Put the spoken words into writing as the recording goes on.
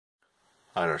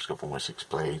Hi there, Scott from Wessex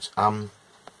Blades.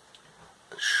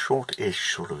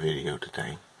 Short-ish sort of video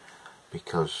today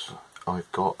because I've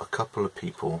got a couple of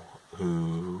people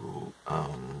who,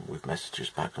 with messages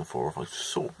back and forth, I've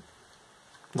sort of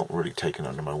not really taken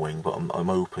under my wing, but I'm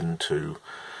open to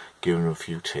giving them a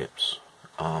few tips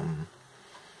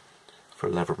for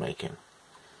leather making.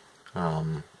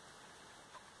 Now,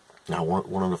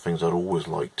 one of the things I'd always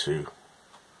like to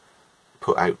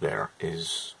put out there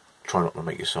is try not to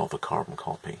make yourself a carbon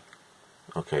copy.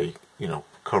 Okay, you know,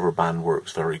 cover band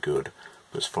works very good,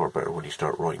 but it's far better when you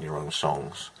start writing your own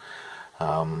songs.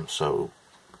 So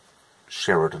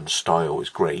Sheridan's style is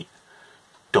great.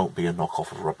 Don't be a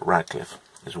knockoff of Robert Radcliffe,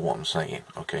 is what I'm saying.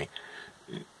 Okay,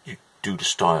 you do the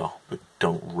style, but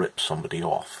don't rip somebody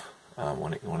off.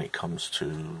 When it comes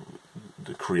to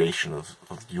the creation of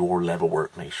your leather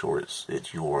work, make sure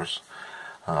it's yours.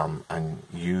 And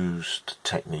use the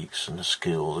techniques and the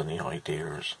skills and the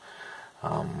ideas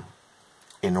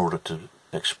in order to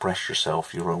express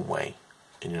yourself your own way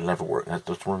in your leather work.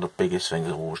 That's one of the biggest things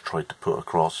I've always tried to put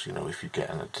across. You know, if you're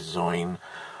getting a design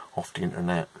off the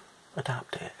internet,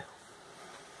 adapt it.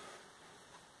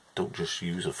 Don't just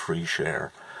use a free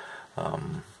share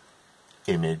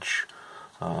image.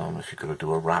 If you're going to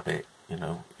do a rabbit, you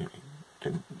know,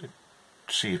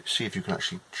 see if you can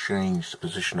actually change the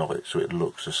position of it so it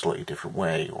looks a slightly different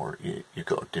way, or you've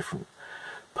got a different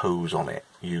pose on it.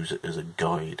 Use it as a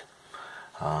guide,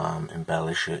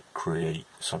 embellish it, create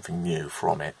something new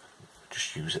from it.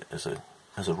 Just use it as a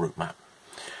route map.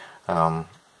 And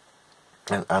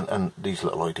these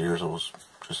little ideas I was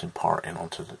just imparting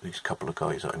onto these couple of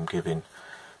guys that I'm giving,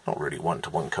 not really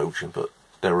one-to-one coaching, but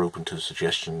they're open to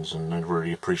suggestions and they're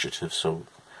really appreciative. So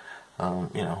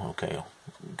you know, okay, I'll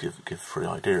give free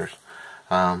ideas.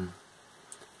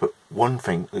 But one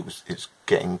thing it's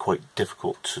getting quite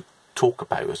difficult to talk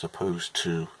about as opposed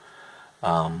to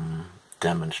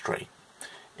demonstrate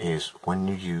is when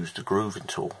you use the grooving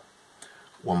tool.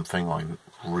 One thing I'm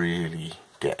really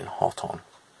getting hot on,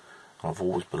 I've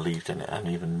always believed in it, and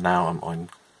even now I'm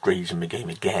raising the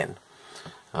game again,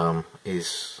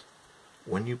 is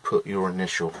when you put your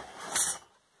initial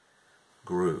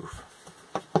groove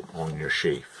on your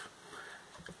sheath,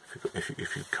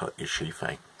 if you cut your sheath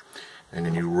out, and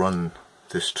then you run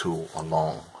this tool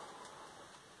along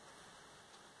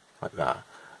like that,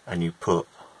 and you put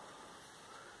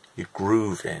your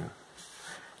groove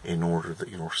in order that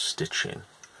your stitching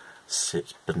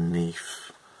sits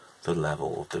beneath the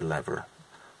level of the leather,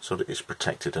 so that it's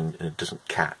protected and it doesn't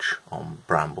catch on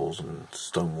brambles and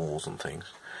stone walls and things.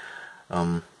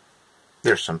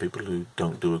 There's some people who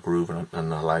don't do a groove and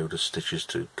allow the stitches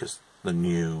to, because the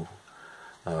new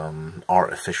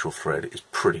artificial thread is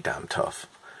pretty damn tough.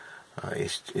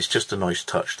 It's just a nice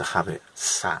touch to have it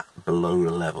sat below the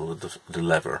level of the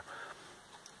leather,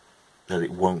 that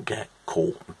it won't get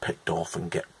caught and picked off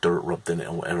and get dirt rubbed in it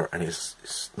or whatever, and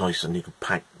it's nice, and you can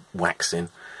pack wax in.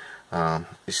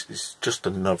 It's just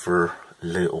another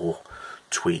little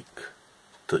tweak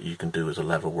that you can do as a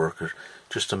leather worker,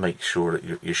 just to make sure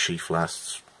that your sheath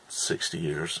lasts 60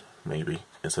 years maybe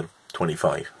instead of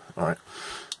 25. Alright,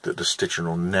 that the stitching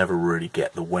will never really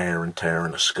get the wear and tear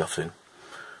and the scuffing,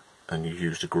 and you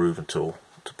use the grooving tool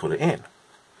to put it in.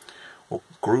 Well,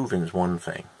 grooving's one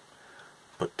thing,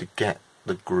 but to get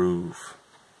the groove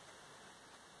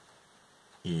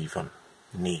even,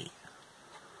 neat,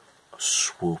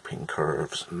 swooping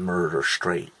curves, murder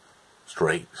straights,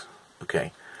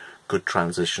 okay, good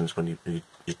transitions when you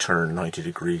turn 90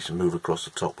 degrees and move across the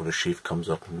top where the sheath comes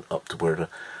up and up to where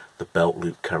the belt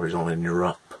loop carries on, and you're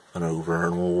up and over,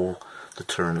 and all the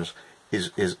turners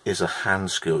is a hand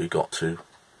skill you got to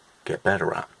get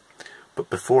better at. But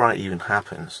before that even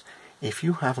happens, if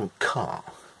you haven't cut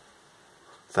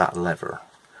that leather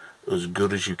as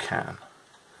good as you can,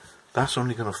 that's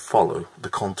only going to follow the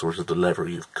contours of the leather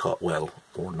you've cut well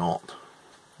or not.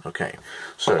 Okay,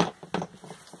 so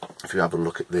if you have a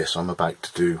look at this, I'm about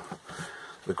to do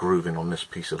the grooving on this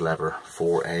piece of leather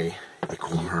for a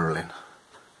Equal Merlin,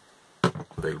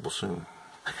 available soon.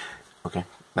 Okay,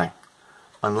 now,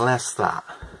 unless that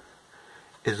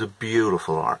is a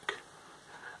beautiful arc,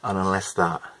 and unless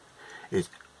that is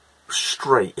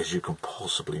straight as you can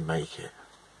possibly make it,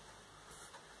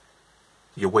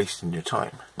 you're wasting your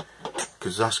time,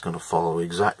 because that's going to follow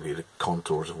exactly the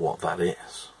contours of what that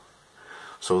is.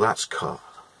 So that's cut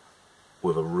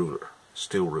with a ruler,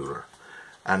 steel ruler,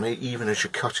 and even as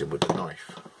you're cutting with the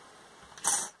knife,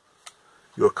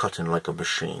 you're cutting like a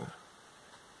machine.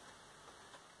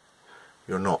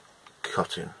 You're not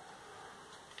cutting,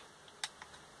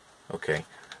 okay,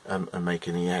 and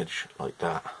making the edge like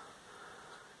that,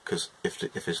 because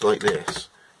if it's like this,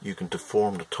 you can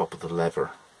deform the top of the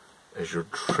lever as you're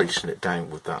tracing it down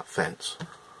with that fence.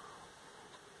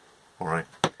 Alright,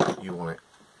 you want it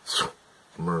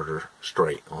murder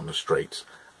straight on the straights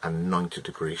and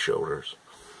 90-degree shoulders.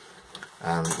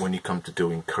 And when you come to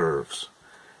doing curves,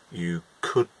 you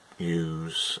could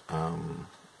use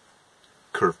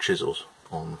curved chisels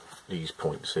on these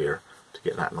points here to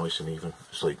get that nice and even.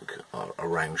 It's like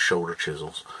around shoulder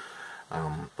chisels.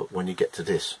 But when you get to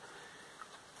this,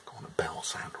 go on a bell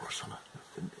sander or something,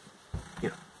 you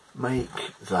know,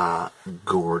 make that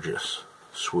gorgeous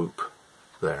swoop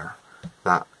there,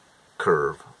 that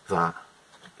curve, that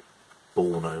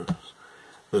ball nose,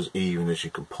 as even as you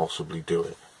can possibly do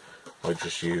it.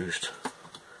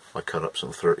 I cut up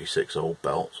some 36 old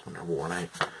belts when they're worn out,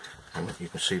 and you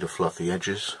can see the fluffy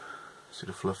edges. See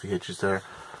the fluffy edges there?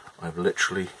 I've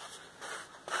literally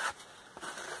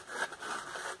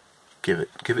give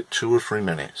it 2 or 3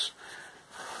 minutes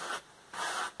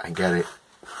and get it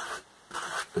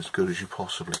as good as you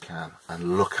possibly can,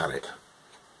 and look at it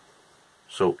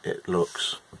so it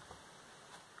looks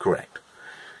correct.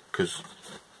 Because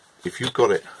if you've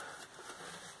got it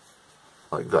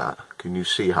like that, can you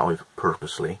see how I've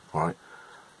purposely, alright,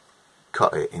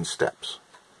 cut it in steps?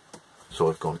 So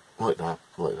I've gone like that,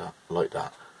 like that, like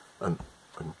that, and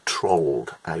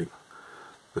trolled out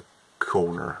the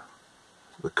corner,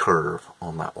 the curve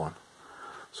on that one.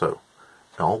 So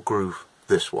now I'll groove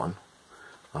this one,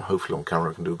 and hopefully on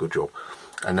camera I can do a good job,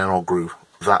 and then I'll groove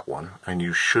that one, and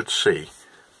you should see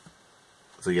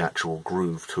the actual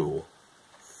groove tool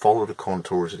follow the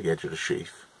contours of the edge of the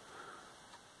sheath,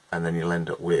 and then you'll end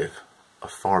up with a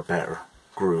far better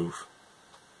groove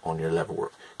on your level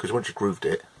work. Because once you've grooved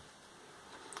it,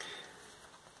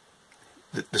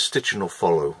 the stitching will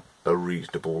follow a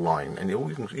reasonable line, and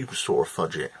you can sort of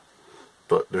fudge it.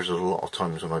 But there's a lot of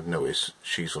times when I've noticed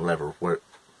sheaths and lever where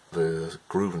the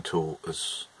grooving tool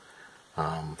has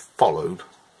followed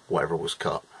whatever was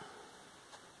cut.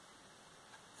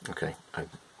 Okay, and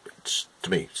to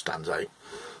me it stands out.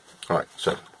 Alright,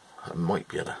 so I might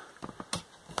be able to,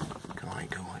 can I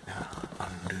go like that,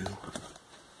 undo,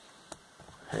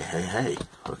 hey,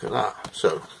 look at that.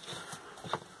 So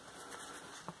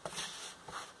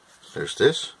there's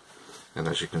this, and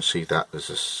as you can see, that there's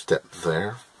a step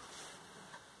there,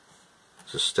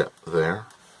 there's a step there,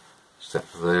 step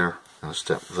there, and a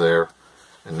step there,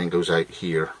 and then goes out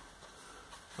here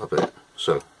a bit.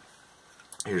 So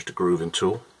here's the grooving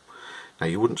tool. Now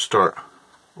you wouldn't start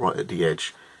right at the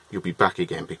edge, you'll be back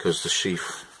again because the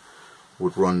sheath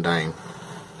would run down,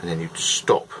 and then you'd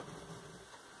stop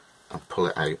and pull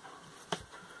it out,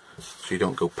 so you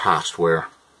don't go past where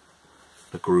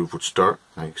the groove would start.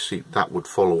 Now you can see that would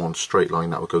follow on straight line,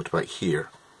 that would go to about here.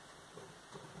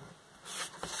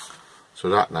 So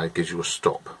that now gives you a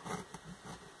stop.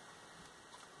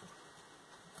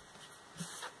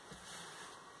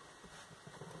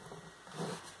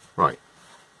 Right.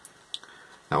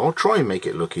 Now I'll try and make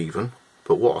it look even,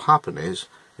 but what will happen is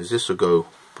this will go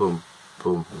boom,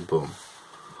 boom, and boom.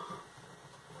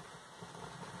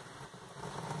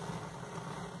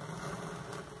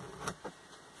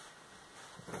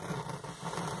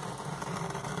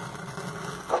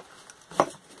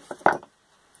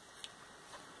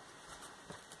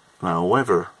 Now,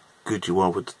 however good you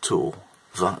are with the tool,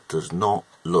 that does not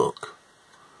look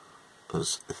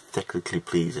as aesthetically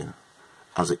pleasing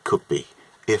as it could be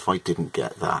if I didn't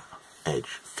get that edge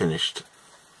finished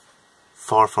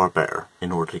far better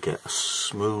in order to get a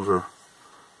smoother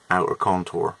outer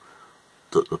contour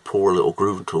that the poor little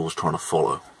grooving tool is trying to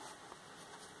follow.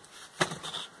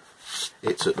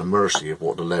 It's at the mercy of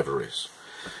what the lever is.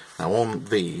 Now on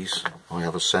these I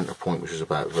have a centre point which is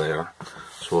about there,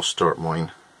 so I'll start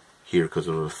mine here because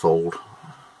of the fold.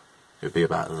 It would be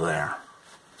about there.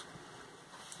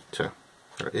 So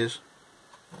there it is.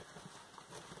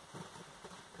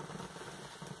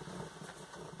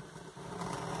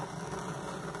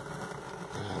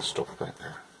 And stop about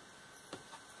there.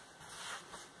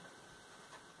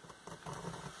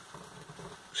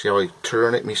 See how I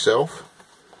turn it myself?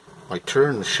 I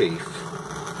turn the sheath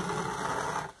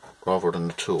rather than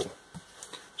the tool.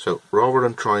 So rather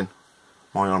than trying,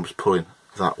 my arm's pulling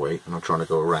that way and I'm trying to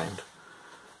go around,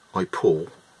 I pull,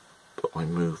 but I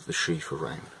move the sheath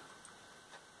around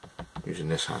using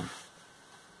this hand.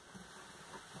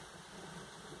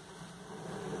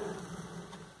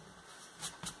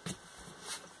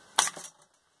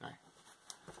 Now,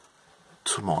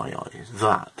 to my eyes,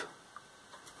 that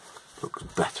looks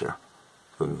better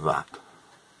than that.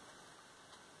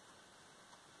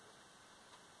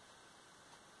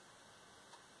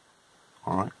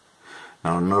 Alright,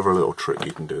 now another little trick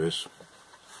you can do is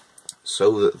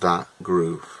so that that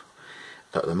groove,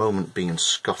 at the moment being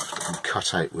scuffed and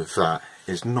cut out with that,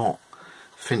 is not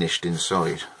finished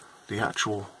inside. The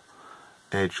actual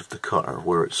edge of the cutter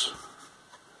where it's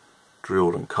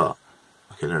drilled and cut,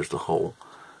 okay, there's the hole,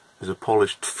 there's a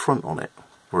polished front on it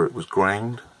where it was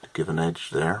ground to give an edge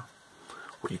there.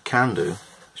 What you can do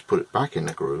is put it back in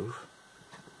the groove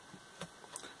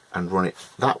and run it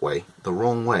that way, the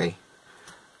wrong way,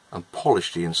 and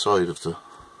polish the inside of the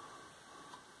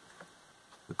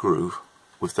groove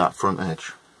with that front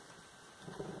edge.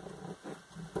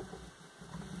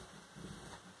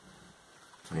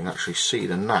 And you can actually see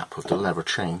the nap of the lever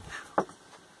change.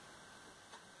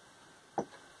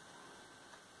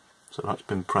 So that's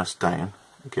been pressed down,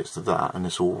 it gets to that, and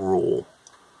it's all raw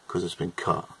because it's been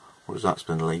cut, whereas that's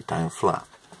been laid down flat.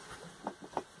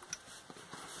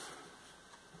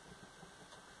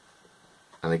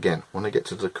 And again, when I get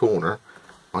to the corner,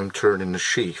 I'm turning the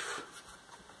sheath.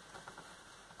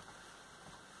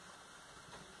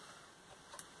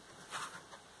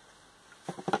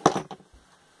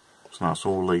 So now it's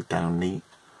all laid down neat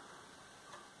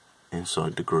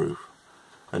inside the groove,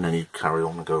 and then you carry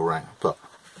on and go around. But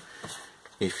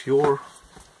if you're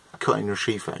cutting your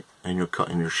sheath out, and you're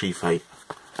cutting your sheath out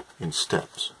in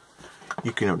steps,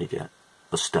 you can only get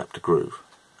a stepped groove,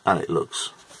 and it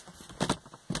looks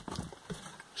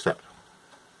stepped.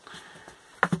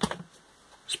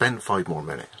 Spend 5 more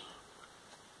minutes.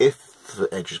 If the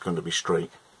edge is going to be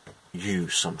straight,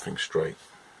 use something straight.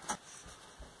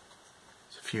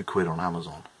 It's a few quid on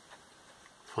Amazon.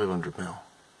 500mm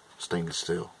stainless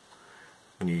steel.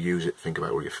 When you use it, think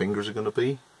about where your fingers are going to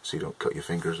be, so you don't cut your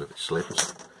fingers if it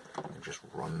slips, and just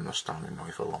run a standing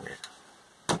knife along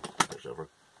it. There's other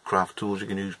craft tools you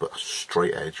can use, but a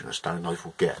straight edge and a standing knife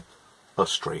will get a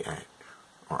straight edge.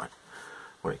 Alright,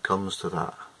 when it comes to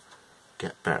that,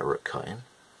 get better at cutting.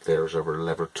 There's other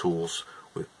lever tools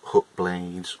with hook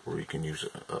blades, or you can use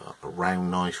a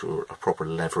round knife or a proper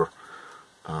lever.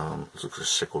 It looks like a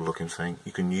sickle looking thing.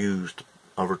 You can use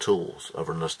other tools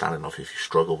other than a standing knife if you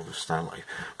struggle with a standing knife,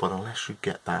 but unless you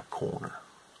get that corner,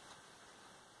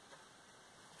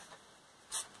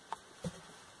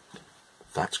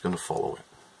 that's going to follow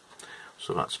it.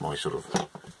 So that's my sort of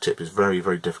tip. It's very,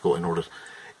 very difficult. In order,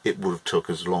 it would have took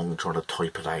as long trying to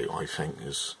type it out, I think,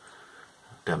 as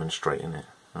demonstrating it.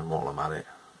 And while I'm at it,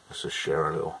 let's just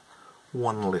share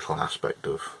one little aspect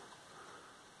of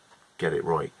get it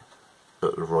right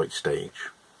at the right stage.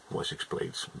 Wessex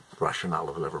Blades rationale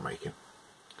of lever making.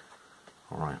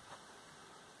 Alright,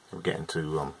 we'll get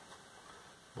into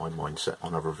my mindset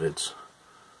on other vids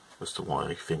as to why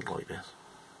I think like this.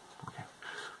 Okay.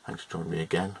 Thanks for joining me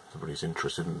again. If everybody's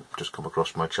interested in just come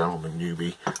across my channel, I'm a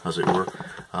newbie as it were.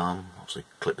 Obviously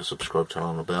click the subscribe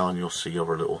channel and the bell and you'll see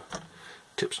other little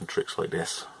tips and tricks like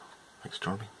this. Thanks for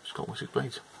joining me. Scott Wessex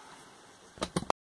Blades.